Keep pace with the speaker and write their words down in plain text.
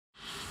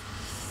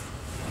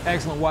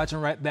Excellent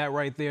watching that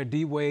right there.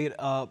 D-Wade,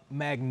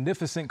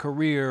 magnificent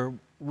career.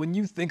 When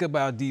you think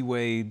about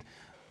D-Wade,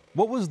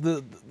 what was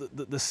the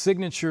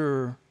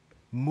signature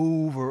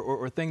move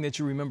or thing that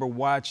you remember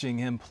watching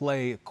him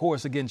play, of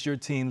course, against your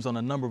teams on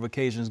a number of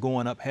occasions,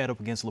 going head up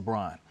against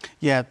LeBron?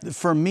 Yeah,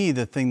 for me,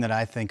 the thing that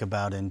I think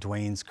about in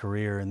Dwyane's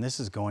career, and this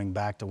is going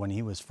back to when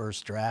he was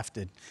first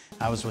drafted,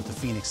 I was with the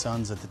Phoenix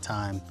Suns at the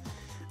time.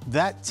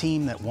 That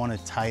team that won a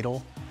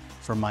title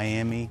for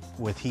Miami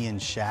with he and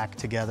Shaq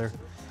together,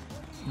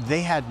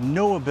 they had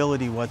no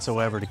ability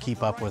whatsoever to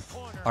keep up with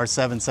our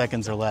 7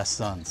 seconds or less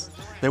Suns.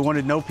 They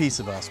wanted no piece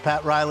of us.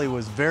 Pat Riley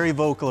was very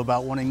vocal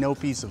about wanting no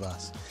piece of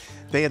us.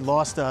 They had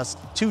lost us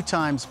 2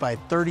 times by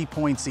 30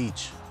 points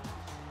each.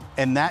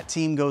 And that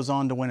team goes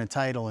on to win a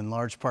title in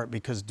large part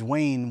because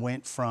Dwyane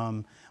went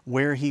from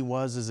where he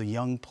was as a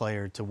young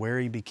player to where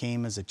he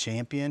became as a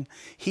champion.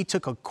 He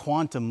took a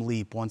quantum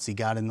leap once he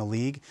got in the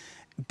league,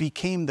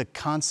 became the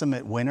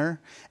consummate winner.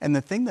 And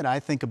the thing that I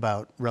think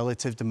about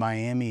relative to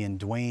Miami and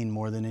Dwyane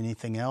more than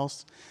anything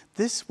else,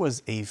 this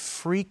was a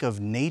freak of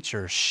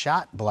nature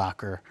shot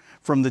blocker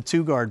from the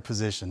 2-guard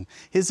position.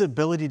 His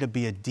ability to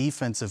be a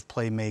defensive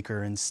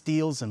playmaker and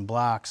steals and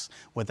blocks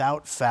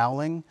without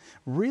fouling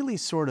really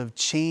sort of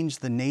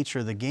changed the nature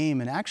of the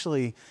game, and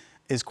actually,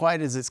 as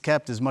quiet as it's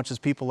kept, as much as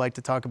people like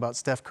to talk about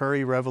Steph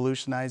Curry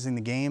revolutionizing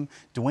the game,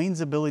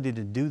 Dwyane's ability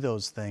to do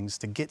those things,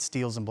 to get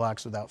steals and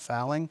blocks without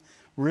fouling,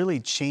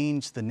 really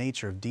changed the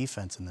nature of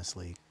defense in this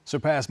league.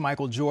 Surpassed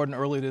Michael Jordan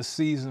early this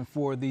season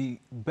for the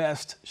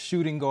best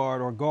shooting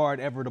guard or guard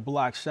ever to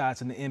block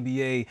shots in the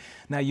NBA.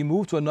 Now you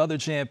move to another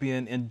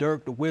champion in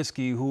Dirk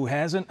Nowitzki, who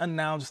hasn't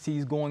announced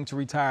he's going to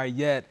retire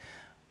yet.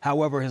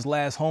 However, his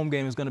last home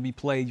game is going to be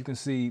played. You can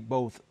see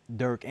both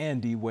Dirk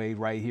and D-Wade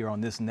right here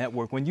on this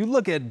network. When you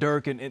look at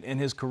Dirk in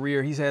his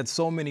career, he's had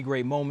so many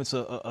great moments,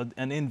 an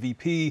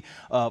MVP,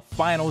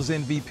 finals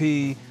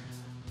MVP,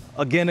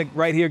 again,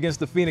 right here against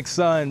the Phoenix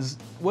Suns.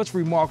 What's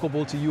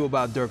remarkable to you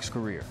about Dirk's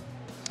career?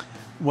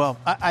 Well,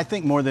 I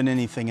think more than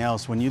anything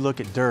else, when you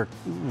look at Dirk,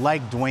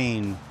 like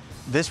Dwyane,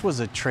 this was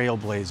a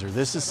trailblazer.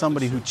 This is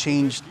somebody who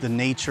changed the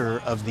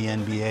nature of the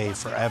NBA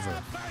forever.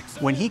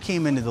 When he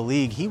came into the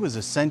league, he was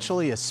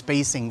essentially a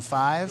spacing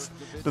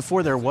 5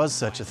 before there was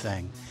such a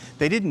thing.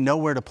 They didn't know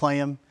where to play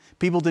him.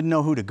 People didn't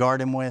know who to guard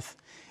him with.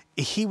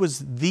 He was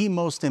the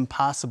most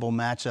impossible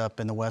matchup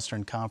in the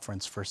Western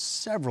Conference for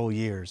several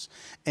years.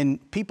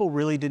 And people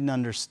really didn't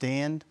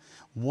understand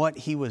what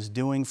he was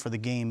doing for the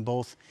game,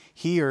 both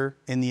here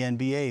in the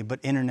NBA, but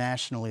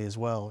internationally as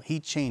well. He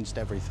changed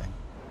everything.